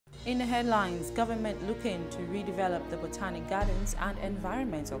In the headlines, government looking to redevelop the Botanic Gardens and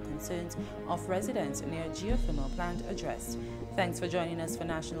environmental concerns of residents near geothermal plant addressed. Thanks for joining us for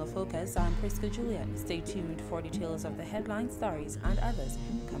National Focus. I'm Prisca Julien. Stay tuned for details of the headline stories and others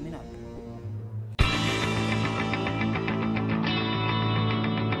coming up.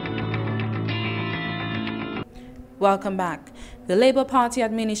 Welcome back. The Labour Party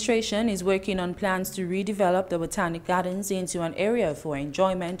administration is working on plans to redevelop the Botanic Gardens into an area for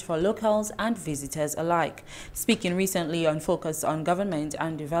enjoyment for locals and visitors alike. Speaking recently on Focus on Government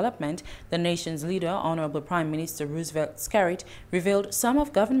and Development, the nation's leader, Honorable Prime Minister Roosevelt Skerrit, revealed some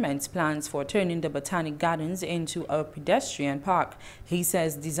of government's plans for turning the Botanic Gardens into a pedestrian park. He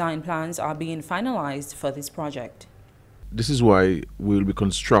says design plans are being finalized for this project. This is why we'll be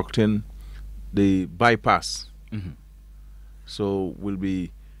constructing the bypass. So we'll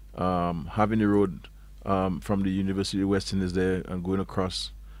be having the road from the University of West Indies there and going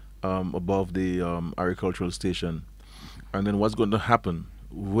across above the agricultural station. And then what's going to happen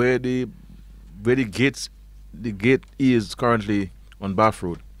where the gate is currently on Bath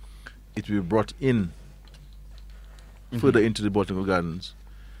Road, it will be brought in further into the Botanical Gardens,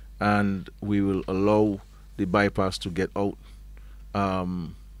 and we will allow the bypass to get out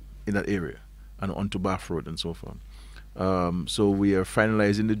in that area and onto Bath Road and so forth. So we are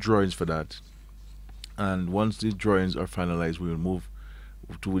finalizing the drawings for that, and once the drawings are finalized, we will move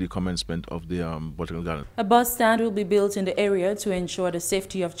to the commencement of the Botanical Garden. A bus stand will be built in the area to ensure the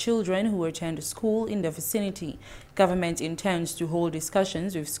safety of children who attend school in the vicinity. Government intends to hold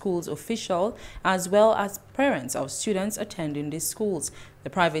discussions with schools officials as well as parents of students attending these schools. The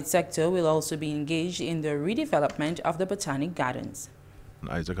private sector will also be engaged in the redevelopment of the Botanic Gardens.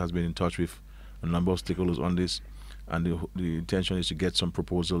 Isaac has been in touch with a number of stakeholders on this, and the intention is to get some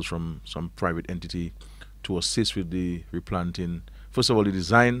proposals from some private entity to assist with the replanting. First of all, the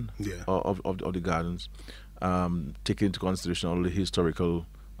design of the gardens, taking into consideration all the historical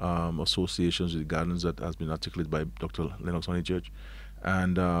associations with the gardens that has been articulated by Dr. Lennox Honeychurch,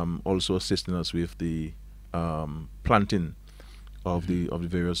 and also assisting us with the planting of the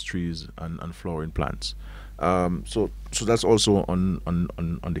various trees and flowering plants. So that's also on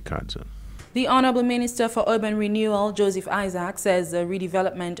the cards. The Honorable Minister for Urban Renewal, Joseph Isaac, says the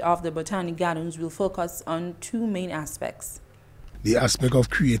redevelopment of the Botanic Gardens will focus on two main aspects. The aspect of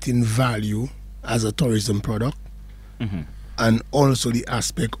creating value as a tourism product, and also the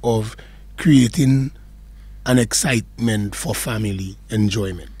aspect of creating an excitement for family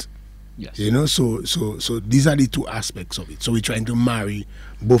enjoyment. Yes. You know, so these are the two aspects of it. So we're trying to marry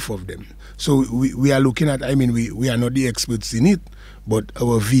both of them. So we are looking at, I mean, we are not the experts in it, but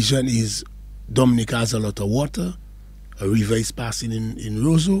our vision is Dominica has a lot of water, a river is passing in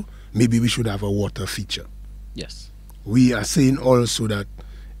Roseau, maybe we should have a water feature. Yes. We are saying also that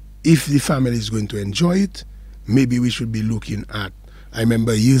if the family is going to enjoy it, maybe we should be looking at, I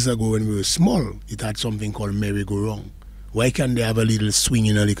remember years ago when we were small, it had something called merry-go-round. Why can't they have a little swing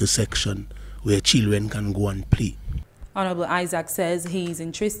in a little section where children can go and play? Honorable Isaac says he is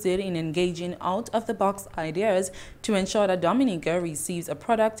interested in engaging out-of-the-box ideas to ensure that Dominica receives a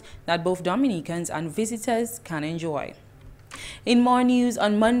product that both Dominicans and visitors can enjoy. In more news,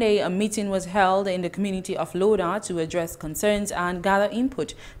 on Monday, a meeting was held in the community of Loda to address concerns and gather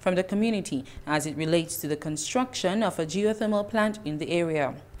input from the community as it relates to the construction of a geothermal plant in the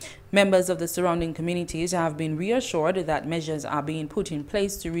area. Members of the surrounding communities have been reassured that measures are being put in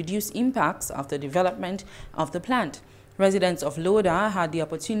place to reduce impacts of the development of the plant. Residents of Loda had the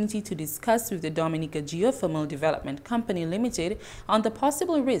opportunity to discuss with the Dominica Geothermal Development Company Limited on the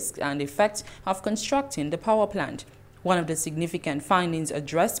possible risks and effects of constructing the power plant. One of the significant findings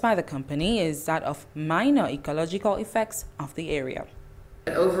addressed by the company is that of minor ecological effects of the area.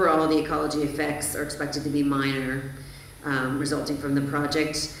 Overall, the ecology effects are expected to be minor, resulting from the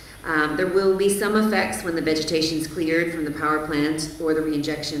project. There will be some effects when the vegetation is cleared from the power plant or the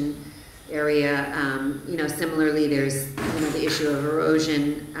reinjection area. Similarly, there's the issue of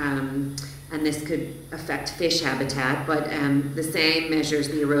erosion, and this could affect fish habitat. But the same measures,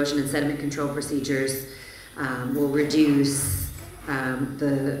 the erosion and sediment control procedures, will reduce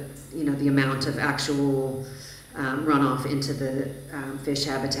the amount of actual runoff into the fish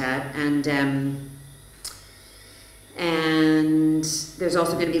habitat, and there's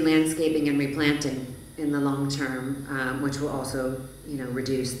also going to be landscaping and replanting in the long term, which will also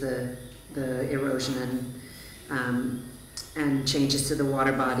reduce the erosion and changes to the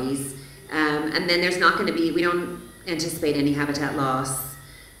water bodies. And then there's not going to be, we don't anticipate any habitat loss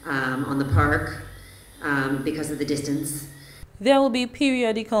on the park because of the distance. There will be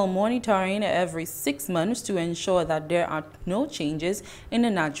periodical monitoring every 6 months to ensure that there are no changes in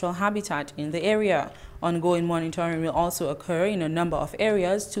the natural habitat in the area. Ongoing monitoring will also occur in a number of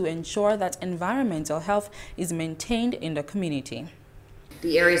areas to ensure that environmental health is maintained in the community.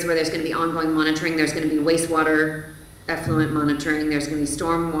 The areas where there's going to be ongoing monitoring, there's going to be wastewater effluent monitoring, there's going to be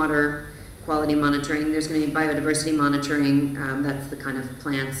stormwater quality monitoring, there's going to be biodiversity monitoring, that's the kind of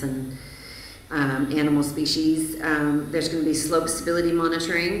plants and animal species. There's going to be slope stability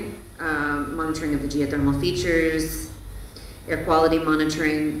monitoring, monitoring of the geothermal features, air quality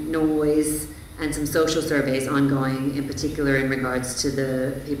monitoring, noise, and some social surveys ongoing, in particular in regards to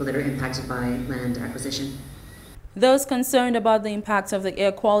the people that are impacted by land acquisition. Those concerned about the impact of the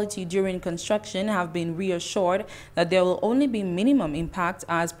air quality during construction have been reassured that there will only be minimum impact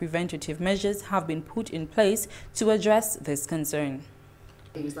as preventative measures have been put in place to address this concern.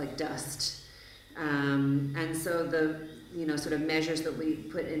 Things like dust. And so the sort of measures that we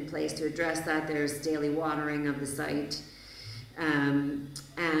put in place to address that, there's daily watering of the site. And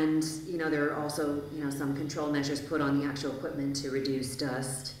there are also some control measures put on the actual equipment to reduce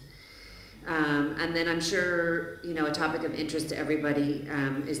dust. And then I'm sure a topic of interest to everybody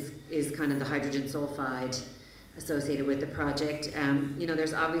is kind of the hydrogen sulfide associated with the project.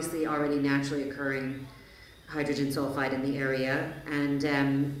 There's obviously already naturally occurring hydrogen sulfide in the area,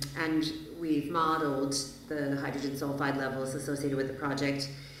 and we've modeled the hydrogen sulfide levels associated with the project,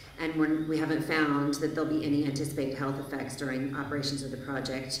 and we haven't found that there'll be any anticipated health effects during operations of the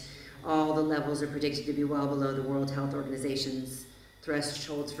project. All the levels are predicted to be well below the World Health Organization's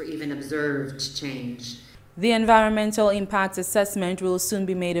thresholds for even observed change. The environmental impact assessment will soon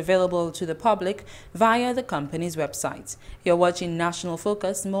be made available to the public via the company's website. You're watching National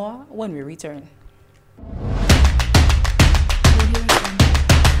Focus. More when we return.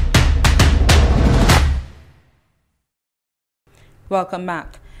 Welcome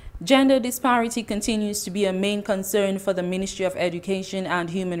back. Gender disparity continues to be a main concern for the Ministry of Education and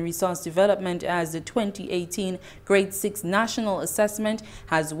Human Resource Development, as the 2018 Grade 6 National Assessment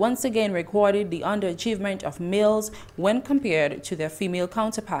has once again recorded the underachievement of males when compared to their female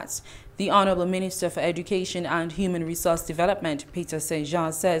counterparts. The Honorable Minister for Education and Human Resource Development, Peter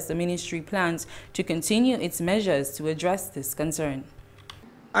Saint-Jean, says the ministry plans to continue its measures to address this concern.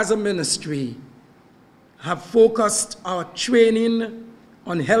 As a ministry, have focused our training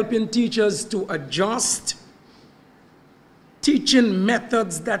on helping teachers to adjust teaching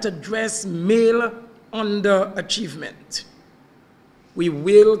methods that address male underachievement. We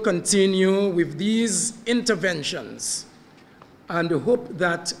will continue with these interventions and hope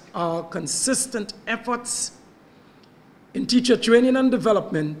that our consistent efforts in teacher training and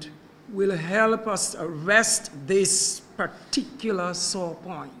development will help us arrest this particular sore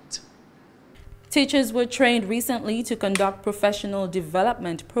point. Teachers were trained recently to conduct professional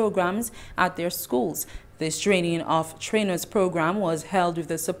development programs at their schools. This Training of Trainers program was held with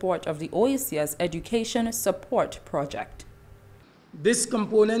the support of the OECS Education Support Project. This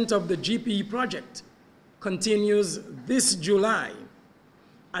component of the GPE project continues this July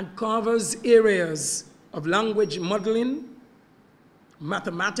and covers areas of language modeling,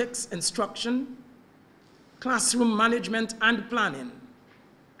 mathematics instruction, classroom management and planning,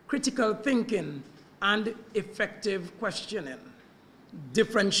 critical thinking and effective questioning,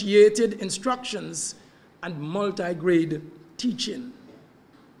 differentiated instructions, and multi-grade teaching.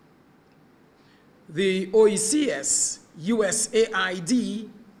 The OECS USAID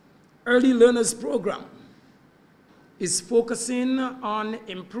Early Learners Program is focusing on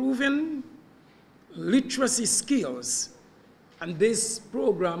improving literacy skills, and this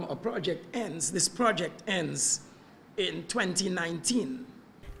program or project ends in 2019.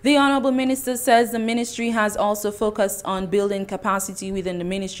 The Honorable Minister says the ministry has also focused on building capacity within the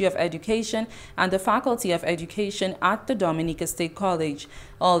Ministry of Education and the Faculty of Education at the Dominica State College.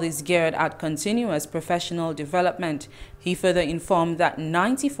 All this geared at continuous professional development. He further informed that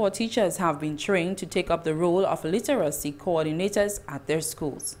 94 teachers have been trained to take up the role of literacy coordinators at their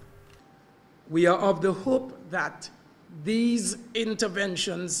schools. We are of the hope that these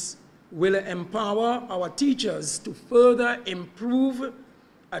interventions will empower our teachers to further improve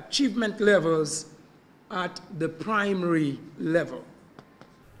achievement levels at the primary level.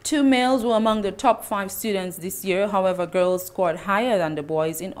 2 males were among the top 5 students this year. However, girls scored higher than the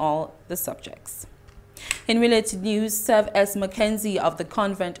boys in all the subjects. In related news, Sev S. Mackenzie of the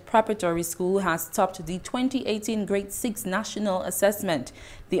Convent Preparatory School has topped the 2018 Grade 6 National Assessment.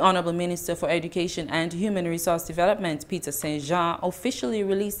 The Honorable Minister for Education and Human Resource Development, Peter Saint-Jean, officially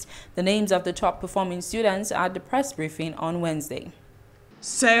released the names of the top performing students at the press briefing on Wednesday.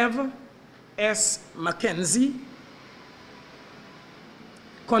 Sev S. Mackenzie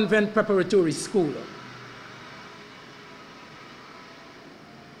Convent Preparatory School.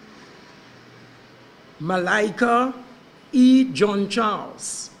 Malaika E. John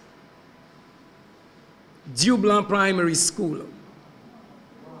Charles, Dublin Primary School.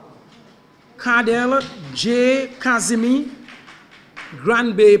 Cadel J. Kazimi,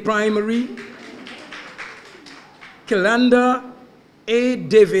 Grand Bay Primary. Kalanda A.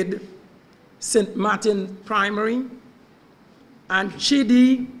 David, St. Martin Primary. And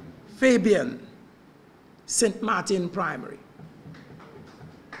Chidi Fabian, St. Martin Primary.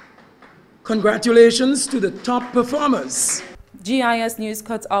 Congratulations to the top performers. GIS News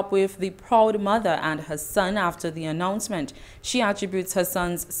caught up with the proud mother and her son after the announcement. She attributes her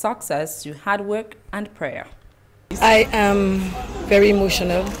son's success to hard work and prayer. I am very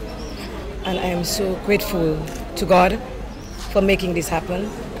emotional and I am so grateful to God for making this happen.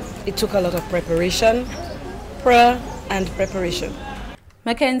 It took a lot of preparation, prayer and preparation.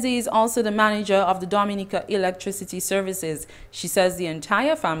 Mackenzie is also the manager of the Dominica Electricity Services. She says the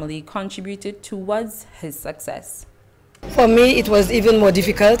entire family contributed towards his success. For me, it was even more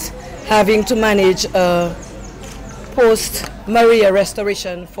difficult having to manage a post-Maria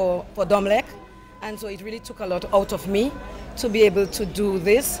restoration for Domlec. And so it really took a lot out of me to be able to do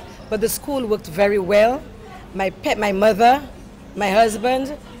this. But the school worked very well. My mother, my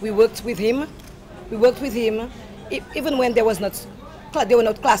husband, we worked with him. Even when there were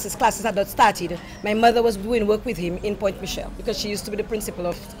not classes had not started. My mother was doing work with him in Point Michel because she used to be the principal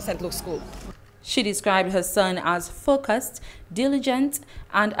of St. Luke's School. She described her son as focused, diligent,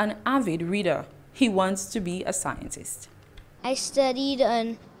 and an avid reader. He wants to be a scientist. I studied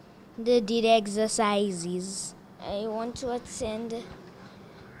and did exercises. I want to attend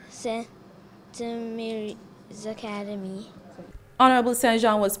St. Mary's Academy. Honorable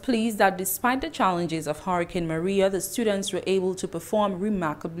Saint-Jean was pleased that despite the challenges of Hurricane Maria, the students were able to perform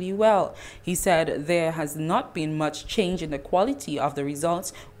remarkably well. He said there has not been much change in the quality of the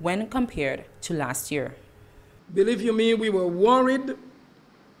results when compared to last year. Believe you me, we were worried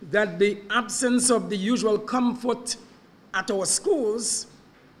that the absence of the usual comfort at our schools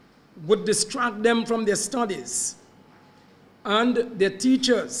would distract them from their studies, and their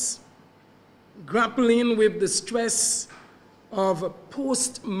teachers grappling with the stress of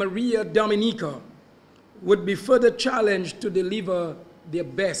post-Maria Dominica would be further challenged to deliver their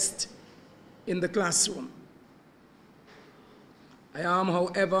best in the classroom. I am,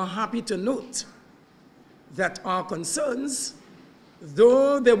 however, happy to note that our concerns,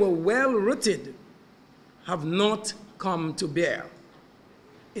 though they were well-rooted, have not come to bear.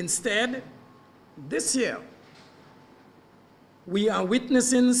 Instead, this year, we are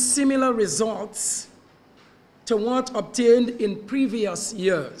witnessing similar results to what obtained in previous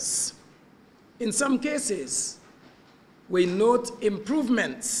years. In some cases, we note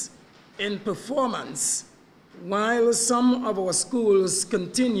improvements in performance while some of our schools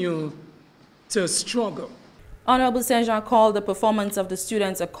continue to struggle. Honorable Saint-Jean called the performance of the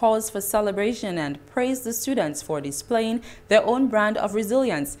students a cause for celebration and praised the students for displaying their own brand of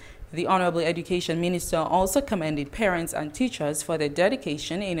resilience. The Honorable Education Minister also commended parents and teachers for their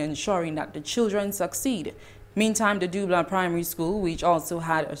dedication in ensuring that the children succeed. Meantime, the Dublin Primary School, which also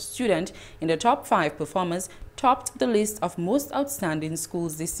had a student in the top 5 performers, topped the list of most outstanding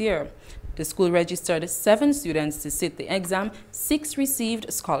schools this year. The school registered 7 students to sit the exam, 6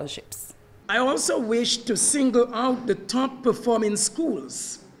 received scholarships. I also wish to single out the top performing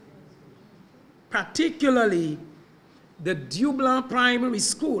schools, particularly the Dublin Primary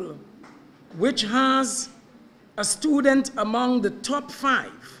School, which has a student among the top 5,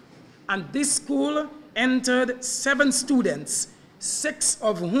 and this school entered 7 students, 6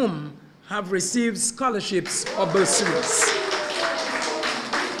 of whom have received scholarships or bursaries.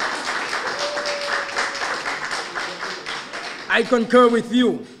 I concur with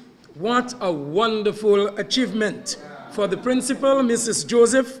you. What a wonderful achievement for the principal, Mrs.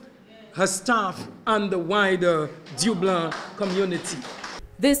 Joseph, her staff, and the wider Dublin community.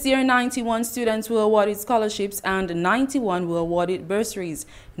 This year, 91 students were awarded scholarships and 91 were awarded bursaries.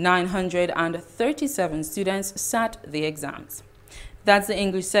 937 students sat the exams. That's the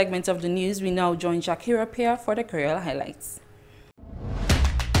English segment of the news. We now join Shaakira Pierre for the Creole highlights.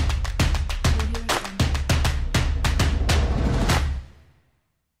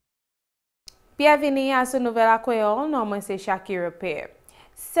 Bienvenue à ce nouvel accueil. Non, moi c'est Shaakira Pierre.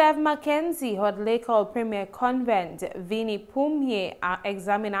 Sev Mackenzie hot l'école primaire Convent vini premier à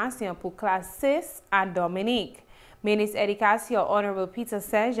examination pour classe 6 à Dominique. Ministre Éducation Honorable Peter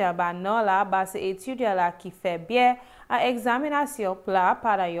Saint-Jean Banola base étudiant là qui fait bien à examination plat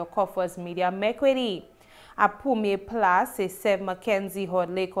para yo Cofos Media mercredi. À première place, c'est Sève Mackenzie hot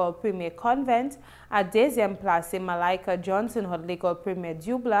l'école primaire Convent. À deuxième place, c'est Malaika Johnson hot l'école primaire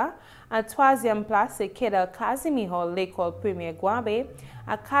Dubla. À troisième place, c'est Kedal Kazimi hot l'école primaire Guabe.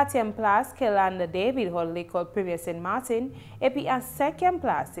 À quatrième place, Kelanda David hot l'école primaire Saint-Martin. Et puis à cinquième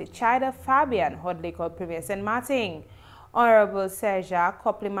place, c'est Chida Fabian hot l'école primaire Saint-Martin. Honorable Serja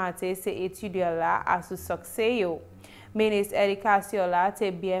complimenté ces étudiants-là à ce succès. Ministre Éducation là,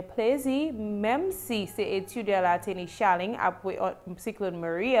 c'est bien plaisir, même si ces étudiants-là tenaient challenge après le cyclone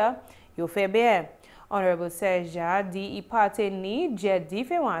Maria, ils fait bien. Honorable Serja dit qu'il partenait des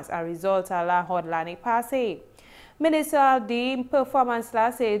différences en résultat là de l'année passée. Ministre dit performance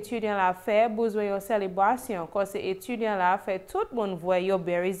là, ces étudiants-là fait besoin de célébration, quand ces étudiants-là fait tout le monde voit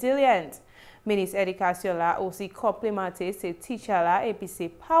bien résilient. Ministre Éducation là aussi complimenté ces teachers là et puis ces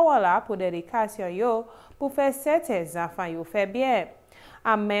power là pour l'éducation yo pour faire certains enfants yo fait bien.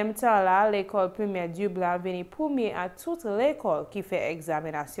 En même temps là, l'école primaire Dubla vient premier à toute l'école qui fait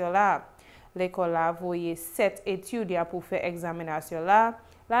examination là. L'école là voyait 7 étudiants pour faire examination là,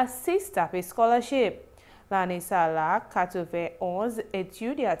 la 6 tapé scholarship. L'année ça là, 91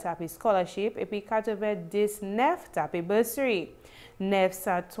 étudiants tapé scholarship et puis 99 tapé bursary.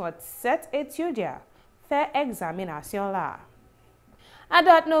 937 étudiants fait examination là. À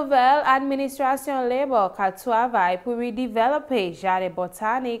d'autres nouvelles, l'administration Labour qui travaille pour redeveloper jardin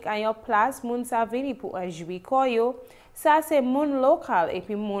botanique à une place moun sa vini pour un juillet koyo. Ça c'est moun local et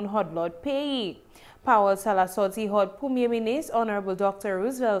puis moun hot l'autre pays. Parole ça la sortie hot Premier ministre Honorable Dr.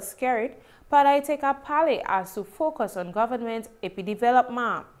 Roosevelt Skerrit para take a parler à sous focus on government et puis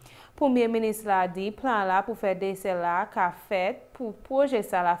développement. Premier ministre l'a dit plan là pour faire des là qu'a fait pour projet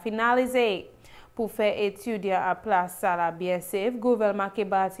ça la finaliser. Pour faire étudier à place ça la bien safe, gouvernement qui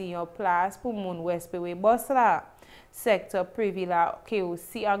bâti une place pour moun espérer boss là. Secteur privé là qui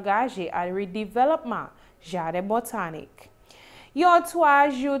aussi engagé à redéveloppement jardin botanique. Yon 3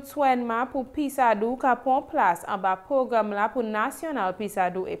 jours traitement pour Pisadou qui prend place en bas programme là pour national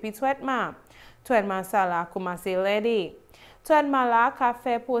Pisadou et puis traitement. Traitement ça là commencé lundi. Traitement là qu'a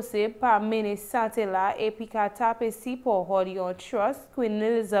fait possible par ministre santé là et puis qu'a tapé si pour Hodion Trust, Queen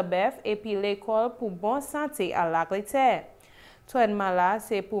Elizabeth et puis l'école pour bonne santé à l'Angleterre. Traitement là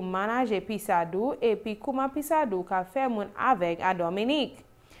c'est pour manager Pisadou et puis comment Pisadou qu'a fait moun avec à Dominique.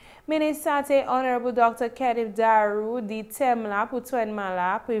 Ministre santé Honorable Dr. Kedif Darou dit thème là pour traitement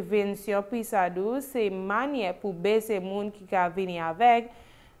là prévention Pisadou c'est manière pour baisser moun qui ka venir avec.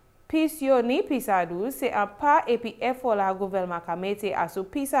 Ni Pisadou, c'est un pas et puis effort la gouvernement a mette à sous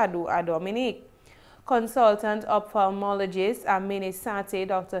Pisadou à Dominique. Consultant ophthalmologist à ministre santé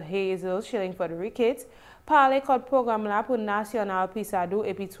Dr. Hazel Shillingford Ricketts parle du programme là pour national Pisadou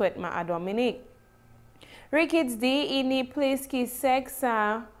et puis traitement à Dominique. Ricketts dit il n'y a plus que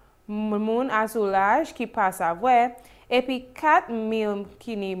 500 moun à soulage qui passe à voir et puis 4000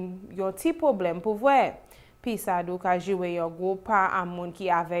 qui n'y a un petit problème pour voir. Pisadou a joué un gros part à moun qui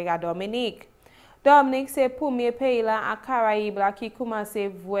avec à Dominique. Dominique c'est le premier pays là à Caraïbes qui commence à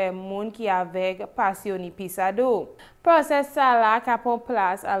voir moun qui avec passionné Pisadou. Procès ça là qui prend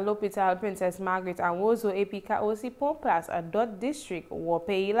place à l'hôpital Princess Margaret à Wozo et puis qui aussi prend place à d'autres districts au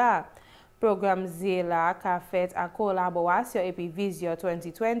pays là. Programme Zela qui a fait en collaboration et puis Vision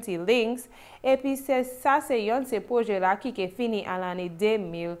 2020 Links et puis c'est ce projet là qui est fini à l'année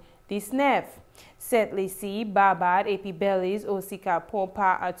 2019. Saint-Lucie, Barbade et puis Belize aussi qui prend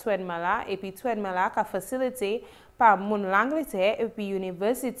part à traitement là et puis traitement là qui facilité par moun l'Angleterre et puis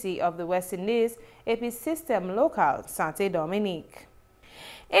University of the West Indies et puis système local santé Dominique.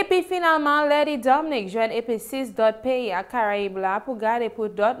 Et puis finalement, Lady Dominic joint et puis 6 d'autres pays à Caraïbes là pour garder pour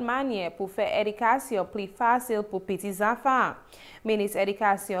d'autres manières pour faire éducation plus facile pour petits enfants. Ministre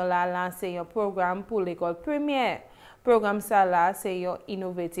Éducation là lancé un programme pour l'école primaire. Programme ça là c'est un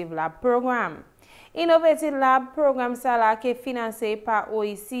Innovative Lab programme. Innovative Lab programme ça là qui est financé par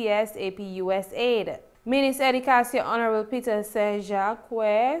OECS et puis USAID. Ministre Éducation Honorable Peter Saint-Jacques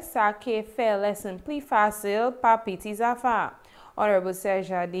ça qui fait lesson plus facile par petits enfants. Honorable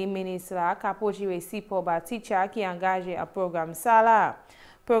Serja dit ministre là qui a produit si pour les teachers qui engagé à programme ça là.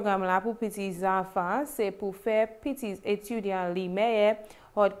 Programme là pour petits enfants, c'est pour faire petits étudiants les meilleurs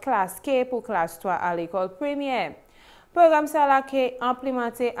de classe K pour classe 3 à l'école primaire. Programme ça là qui est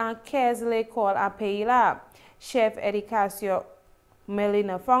implémenté en 15 l'école à pays là. Chef éducation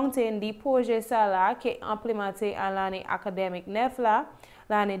Melina Fountain dit projet ça là qui est implémenté en l'année académique 9 là,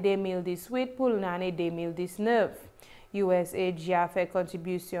 l'année 2018 pour l'année 2019. USAID a fait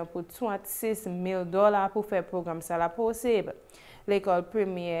contribution pour $36,000 pour faire programme ça là possible. L'école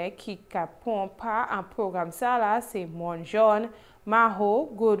primaire qui prend part en programme ça là, c'est Monjon, Maho,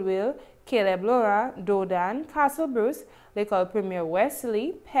 Goodwill, Caleb Laura, Dodan, Castle Bruce, L'école Primaire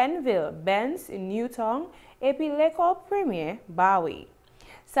Wesley, Penville, Benz, Newtown, et puis L'école Primaire Bowie.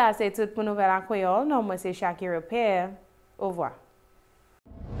 Ça, c'est tout pour Nouvelle en Creole. Non, moi, c'est Shaakira Pierre. Au revoir.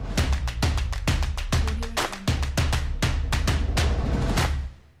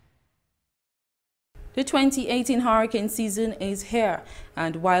 The 2018 hurricane season is here,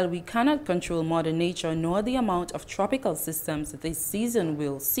 and while we cannot control Mother Nature nor the amount of tropical systems this season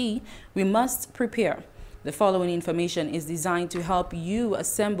will see, we must prepare. The following information is designed to help you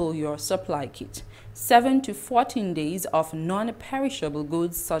assemble your supply kit. 7 to 14 days of non-perishable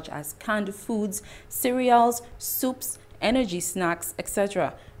goods such as canned foods, cereals, soups, energy snacks,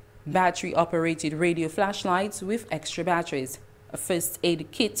 etc. Battery-operated radio flashlights with extra batteries, a first aid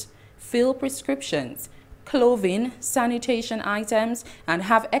kit, fill prescriptions, clothing, sanitation items, and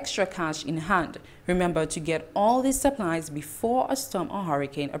have extra cash in hand. Remember to get all these supplies before a storm or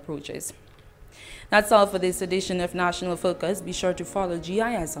hurricane approaches. That's all for this edition of National Focus. Be sure to follow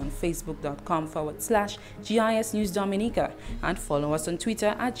GIS on facebook.com/GIS News Dominica and follow us on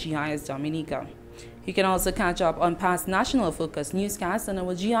Twitter at GIS Dominica. You can also catch up on past National Focus newscasts on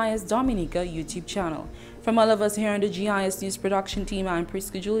our GIS Dominica YouTube channel. From all of us here on the GIS News production team, I'm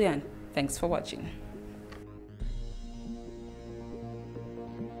Prisca Julien. Thanks for watching.